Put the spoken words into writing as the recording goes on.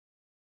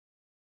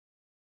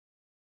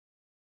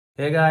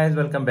Hey guys,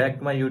 welcome back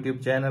to my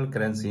YouTube channel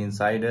Currency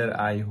Insider.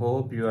 I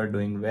hope you are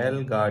doing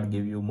well. God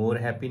give you more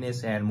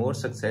happiness and more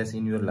success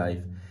in your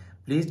life.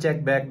 Please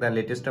check back the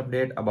latest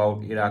update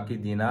about Iraqi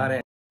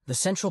Dinar. The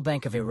Central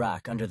Bank of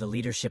Iraq, under the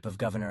leadership of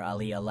Governor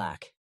Ali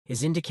Alak,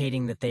 is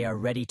indicating that they are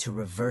ready to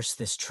reverse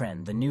this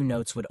trend. The new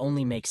notes would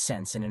only make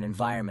sense in an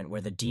environment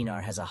where the dinar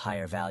has a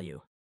higher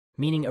value,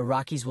 meaning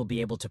Iraqis will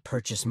be able to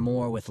purchase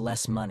more with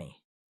less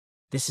money.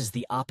 This is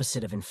the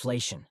opposite of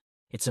inflation.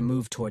 It's a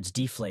move towards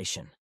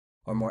deflation,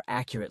 or more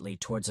accurately,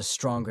 towards a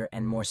stronger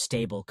and more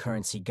stable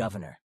currency.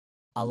 Governor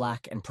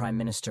Alak and Prime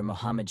Minister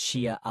Mohammed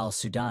Shia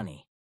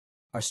al-Sudani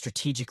are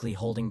strategically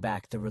holding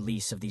back the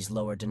release of these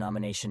lower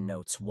denomination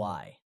notes.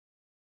 Why?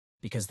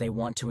 Because they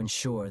want to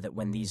ensure that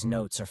when these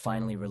notes are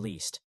finally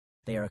released,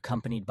 they are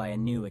accompanied by a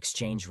new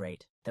exchange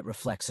rate that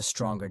reflects a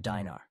stronger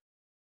dinar.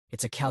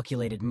 It's a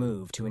calculated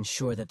move to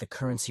ensure that the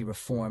currency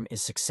reform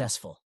is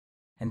successful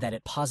and that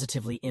it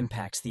positively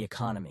impacts the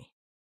economy.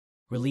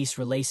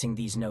 Releasing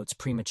these notes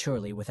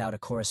prematurely without a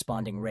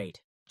corresponding rate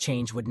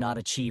change would not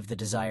achieve the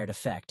desired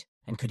effect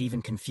and could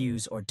even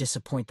confuse or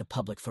disappoint the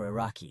public. For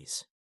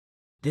Iraqis,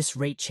 this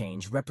rate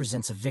change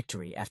represents a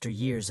victory after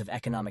years of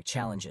economic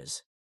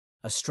challenges.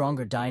 A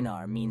stronger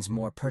dinar means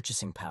more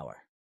purchasing power.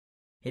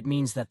 It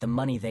means that the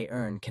money they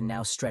earn can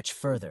now stretch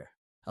further,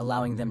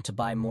 allowing them to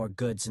buy more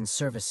goods and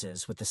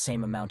services with the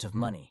same amount of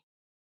money.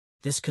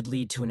 This could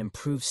lead to an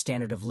improved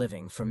standard of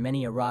living for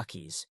many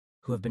Iraqis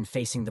who have been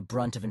facing the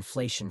brunt of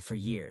inflation for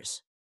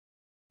years.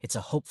 It's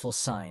a hopeful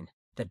sign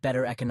that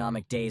better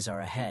economic days are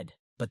ahead.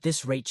 But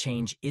this rate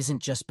change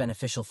isn't just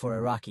beneficial for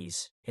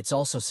Iraqis, it's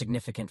also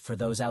significant for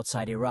those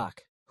outside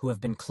Iraq who have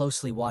been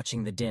closely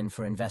watching the din.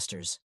 For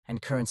investors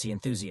and currency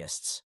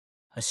enthusiasts,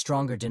 a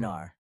stronger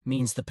dinar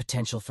means the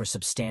potential for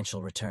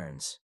substantial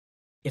returns.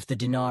 If the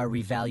dinar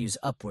revalues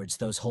upwards,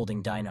 those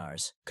holding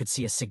dinars could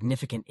see a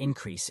significant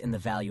increase in the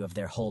value of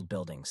their hold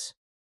buildings.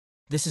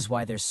 This is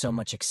why there's so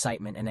much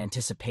excitement and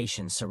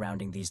anticipation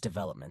surrounding these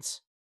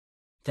developments.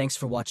 Thanks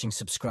for watching.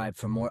 Subscribe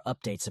for more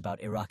updates about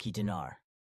Iraqi dinar.